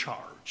is in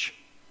charge.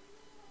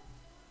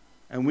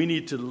 And we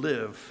need to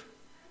live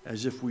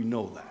as if we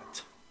know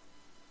that.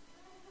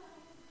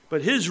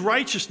 But his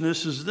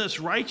righteousness is this.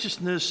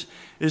 Righteousness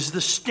is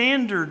the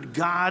standard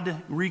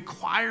God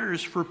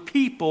requires for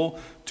people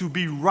to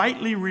be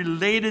rightly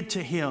related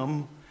to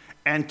him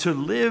and to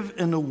live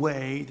in a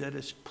way that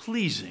is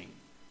pleasing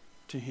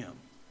to him.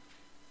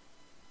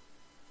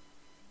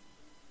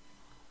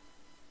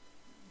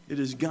 It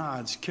is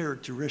God's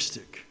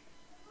characteristic,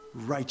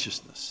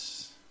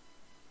 righteousness.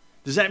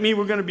 Does that mean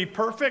we're going to be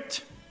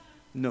perfect?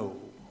 No.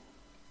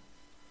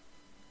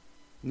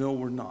 No,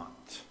 we're not.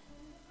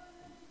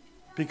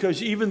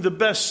 Because even the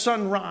best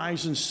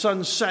sunrise and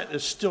sunset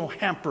is still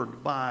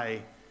hampered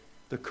by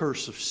the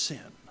curse of sin.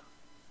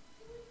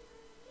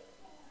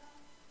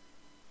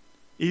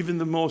 Even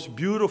the most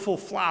beautiful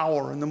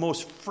flower and the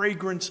most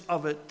fragrance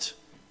of it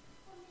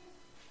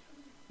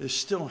is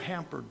still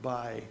hampered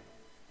by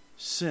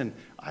sin.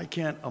 I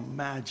can't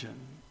imagine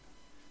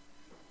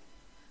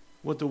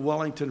what the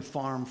Wellington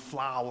Farm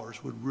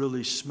flowers would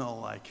really smell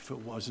like if it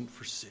wasn't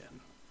for sin.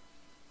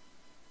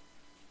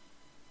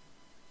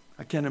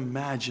 I can't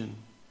imagine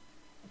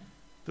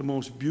the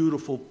most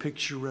beautiful,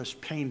 picturesque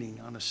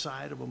painting on the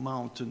side of a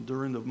mountain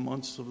during the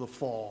months of the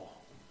fall.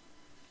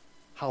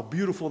 How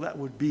beautiful that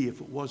would be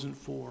if it wasn't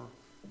for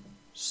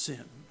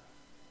sin.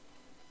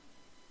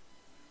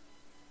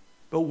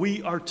 But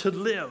we are to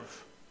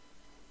live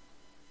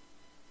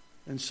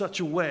in such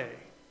a way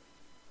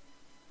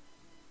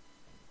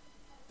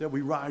that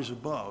we rise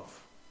above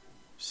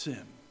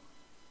sin.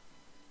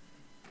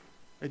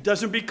 It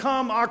doesn't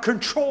become our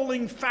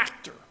controlling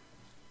factor.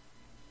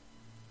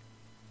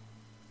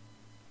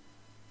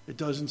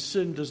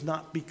 Sin does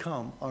not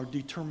become our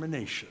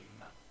determination.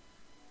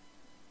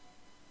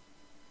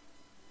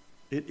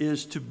 It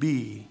is to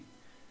be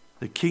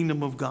the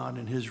kingdom of God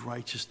and his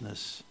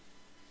righteousness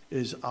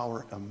is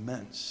our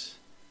immense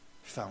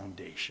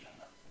foundation.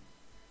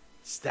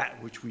 It's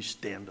that which we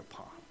stand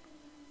upon.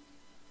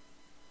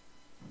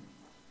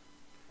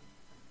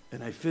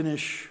 And I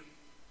finish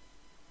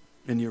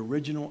in the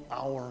original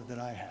hour that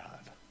I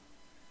had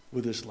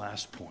with this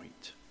last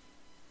point.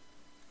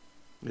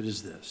 It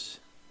is this.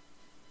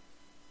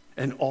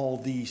 And all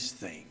these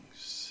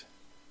things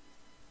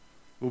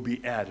will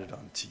be added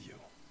unto you.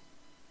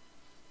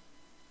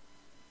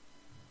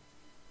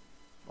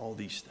 All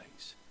these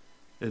things.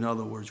 In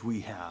other words,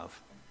 we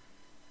have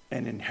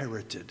an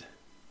inherited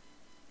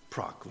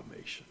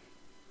proclamation.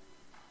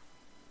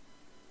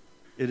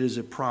 It is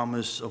a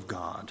promise of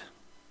God.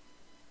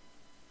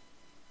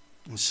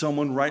 And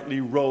someone rightly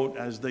wrote,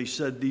 as they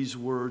said these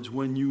words,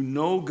 when you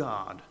know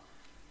God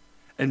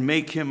and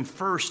make him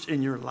first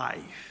in your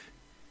life,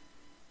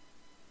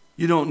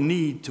 you don't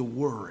need to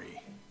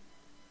worry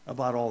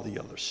about all the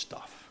other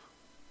stuff.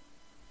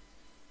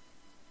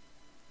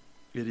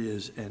 It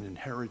is an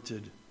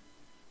inherited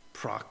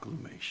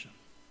proclamation.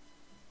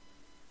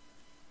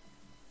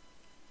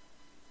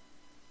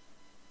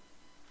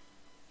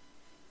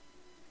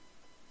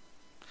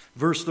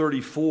 Verse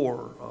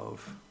 34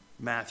 of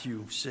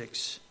Matthew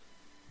 6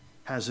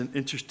 has an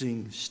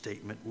interesting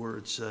statement where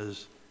it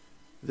says,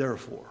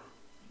 therefore,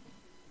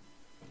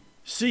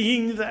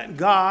 seeing that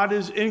God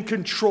is in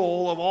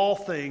control of all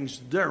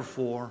things,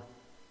 therefore,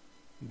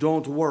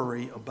 don't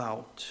worry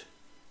about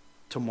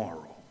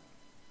tomorrow.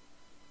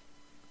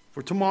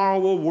 For tomorrow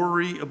will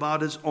worry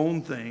about its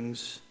own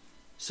things.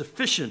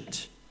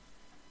 Sufficient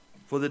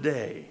for the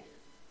day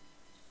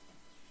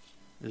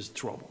is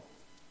trouble,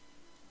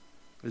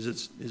 is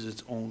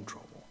its own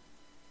trouble.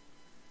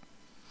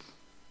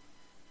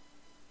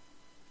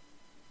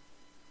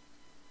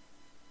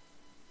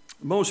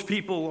 Most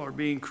people are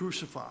being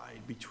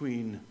crucified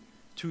between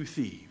two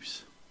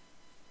thieves,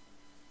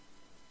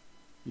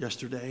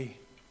 yesterday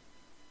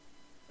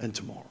and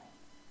tomorrow.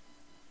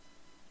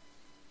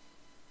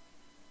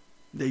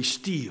 They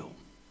steal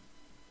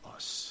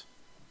us.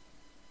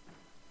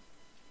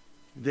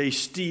 They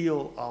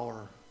steal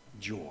our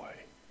joy.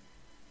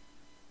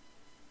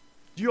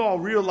 Do you all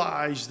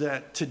realize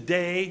that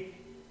today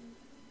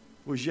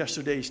was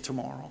yesterday's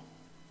tomorrow?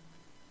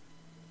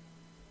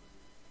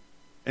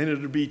 And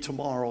it'll be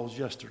tomorrow's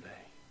yesterday.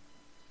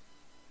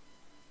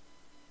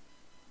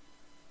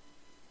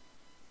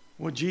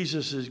 What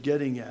Jesus is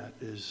getting at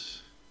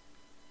is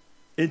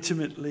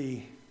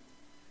intimately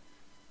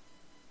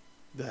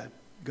that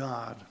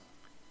God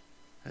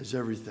has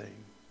everything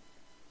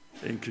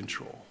in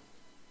control.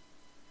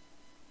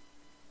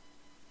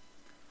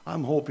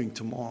 I'm hoping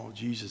tomorrow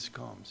Jesus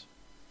comes.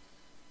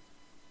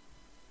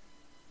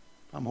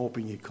 I'm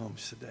hoping he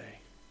comes today.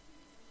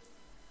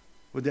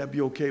 Would that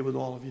be okay with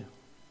all of you?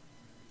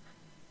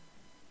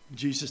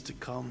 Jesus to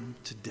come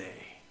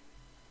today.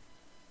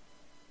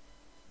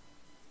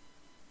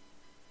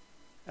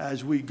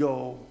 As we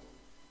go,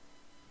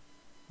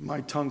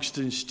 my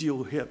tungsten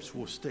steel hips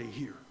will stay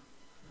here,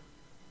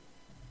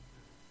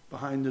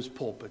 behind this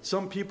pulpit.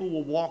 Some people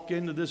will walk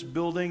into this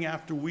building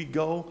after we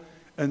go,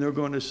 and they're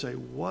going to say,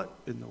 what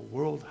in the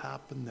world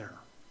happened there?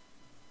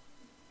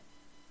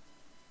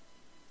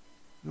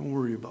 Don't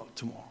worry about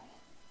tomorrow.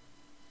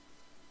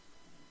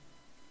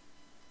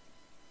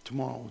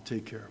 Tomorrow will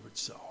take care of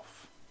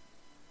itself.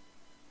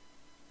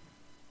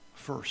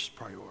 First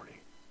priority.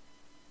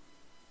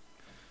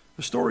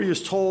 The story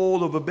is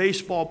told of a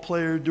baseball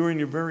player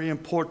during a very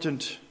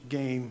important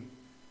game.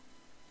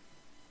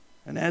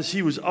 And as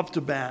he was up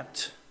to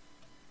bat,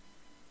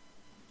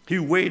 he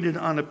waited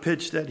on a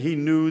pitch that he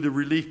knew the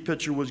relief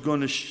pitcher was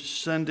going to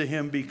send to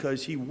him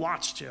because he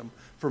watched him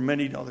for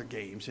many other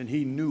games and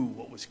he knew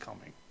what was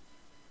coming.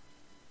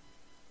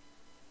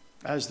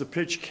 As the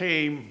pitch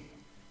came,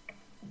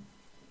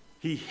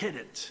 he hit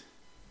it.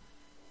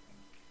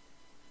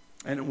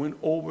 And it went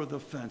over the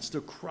fence.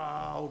 The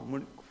crowd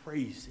went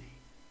crazy.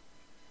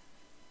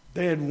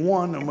 They had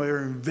won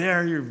a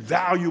very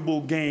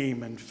valuable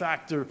game. In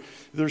fact,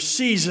 their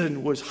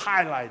season was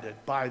highlighted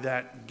by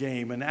that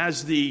game. And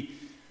as the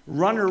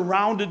runner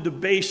rounded the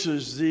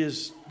bases,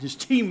 his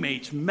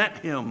teammates met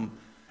him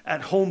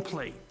at home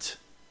plate.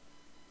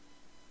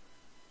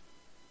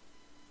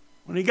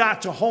 When he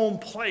got to home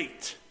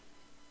plate,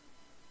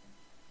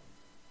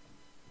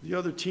 the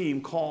other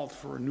team called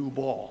for a new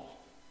ball.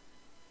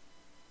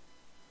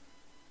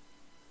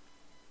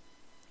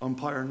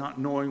 umpire not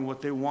knowing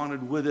what they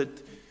wanted with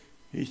it,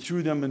 he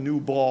threw them a new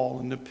ball,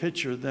 and the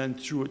pitcher then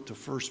threw it to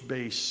first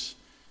base.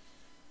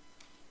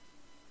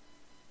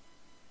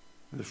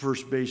 The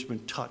first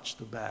baseman touched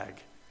the bag.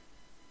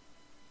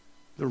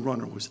 The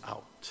runner was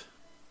out.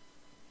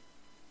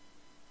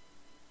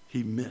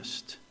 He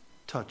missed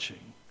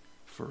touching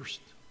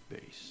first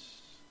base.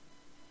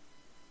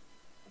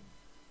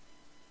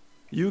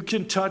 You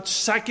can touch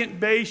second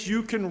base,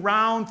 you can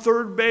round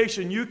third base,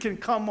 and you can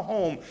come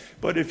home.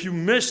 But if you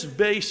miss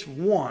base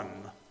one,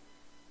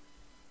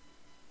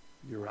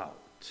 you're out.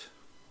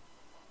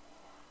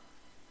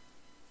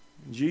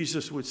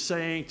 Jesus was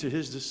saying to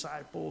his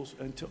disciples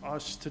and to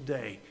us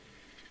today,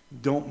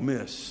 don't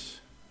miss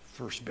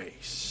first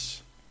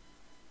base.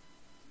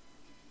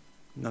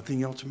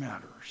 Nothing else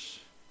matters.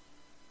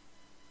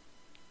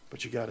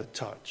 But you got to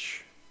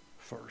touch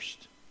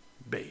first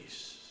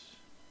base.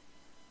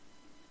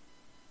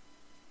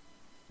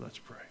 Let's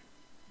pray.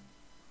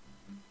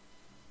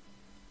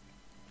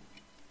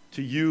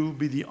 To you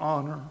be the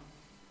honor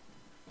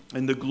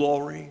and the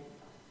glory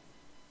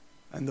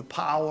and the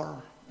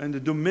power and the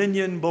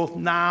dominion both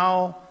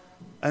now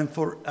and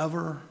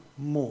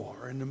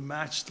forevermore. In the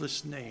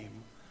matchless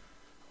name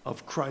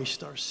of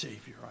Christ our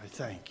Savior, I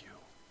thank you.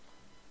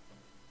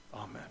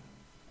 Amen.